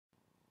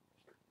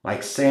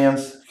Like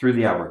sands through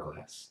the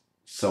hourglass,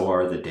 so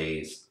are the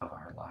days of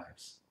our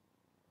lives.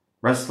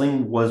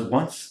 Wrestling was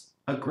once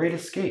a great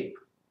escape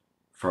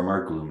from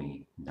our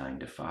gloomy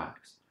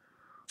 9-to-5s.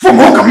 From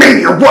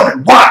Hulkamania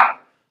running wild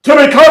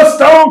to because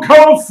Stone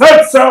Cold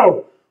said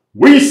so,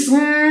 we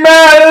smell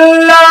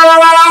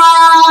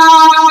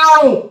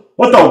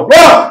what the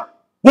Rock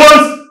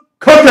was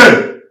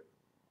cooking.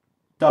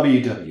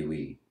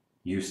 WWE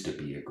used to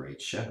be a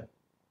great show.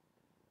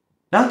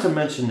 Not to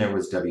mention there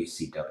was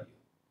WCW,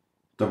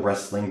 the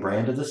wrestling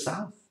brand of the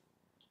South.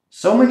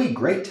 So many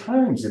great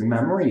times and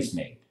memories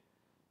made.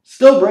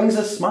 Still brings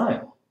a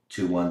smile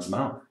to one's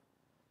mouth.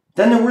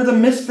 Then there were the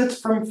Misfits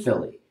from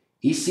Philly,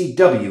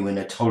 ECW in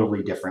a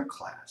totally different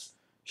class.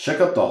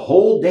 Shook up the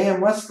whole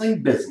damn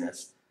wrestling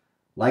business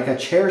like a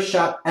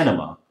chair-shot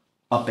enema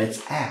up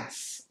its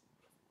ass.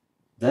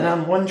 Then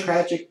on one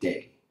tragic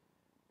day,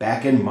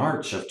 back in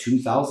March of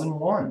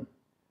 2001,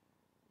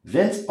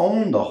 Vince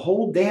owned the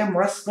whole damn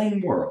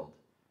wrestling world,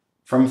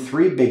 from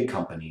 3 big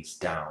companies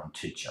down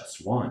to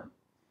just one.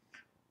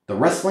 The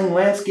wrestling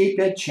landscape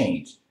had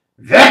changed.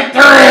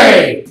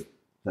 Victory!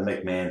 The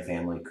McMahon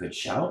family could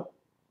shout.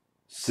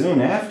 Soon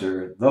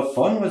after, the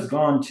fun was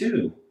gone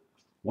too,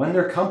 when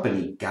their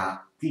company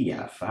got the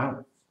F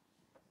out.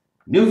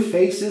 New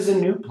faces and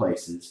new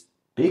places,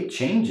 big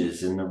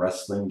changes in the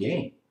wrestling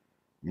game.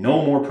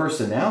 No more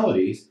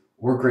personalities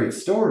or great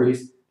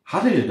stories. How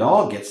did it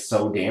all get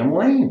so damn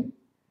lame?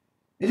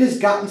 It has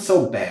gotten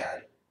so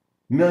bad,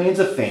 millions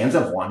of fans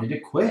have wanted to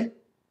quit,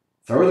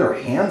 throw their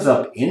hands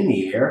up in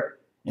the air,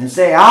 and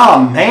say,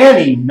 "Ah,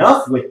 man,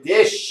 enough with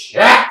this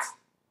shit!"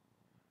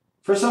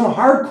 For some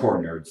hardcore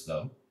nerds,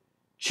 though,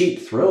 cheap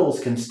thrills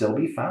can still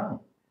be found.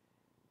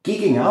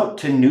 Geeking out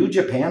to New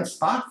Japan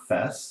Spot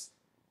Fests,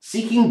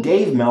 seeking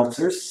Dave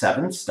Meltzer's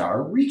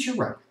 7-star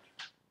reach-around.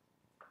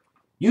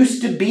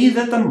 Used to be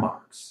that the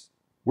marks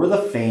were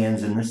the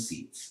fans in the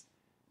seats.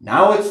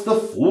 Now it's the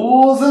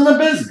fools in the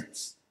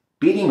business,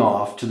 beating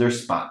off to their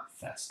Spot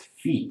Fest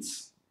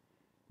feats.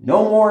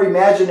 No more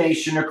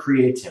imagination or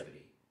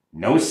creativity.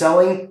 No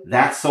selling,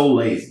 that's so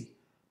lazy.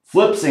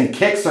 Flips and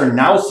kicks are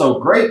now so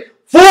great.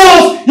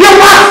 Fools, you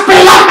must be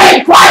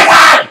looking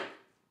crazy!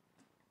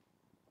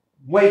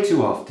 Way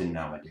too often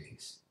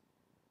nowadays.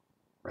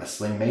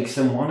 Wrestling makes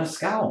him want to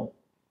scowl.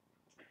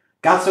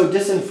 Got so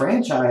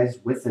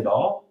disenfranchised with it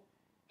all,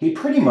 he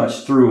pretty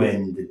much threw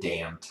in the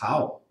damn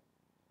towel.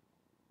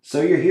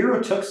 So your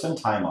hero took some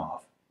time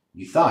off.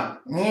 You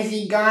thought, is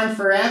he gone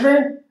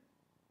forever?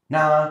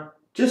 Nah,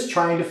 just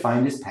trying to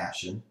find his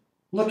passion,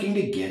 looking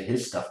to get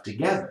his stuff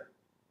together.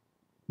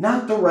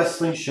 Not the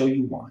wrestling show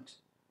you want.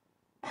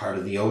 Part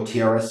of the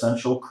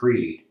OTRSCentral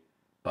creed,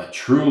 but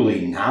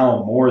truly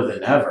now more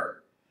than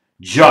ever,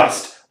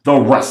 just the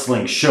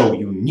wrestling show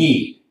you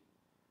need.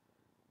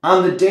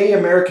 On the day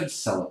Americans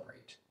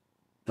celebrate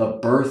the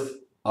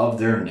birth of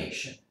their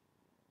nation,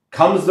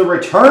 comes the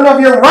return of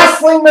your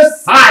wrestling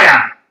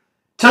messiah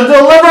to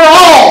deliver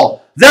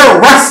all their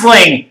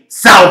wrestling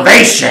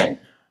salvation.